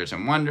characters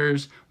and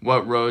wonders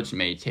what roads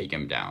may take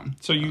him down.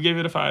 So you gave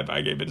it a 5.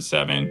 I gave it a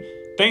 7.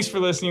 Thanks for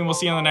listening. We'll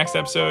see you on the next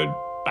episode.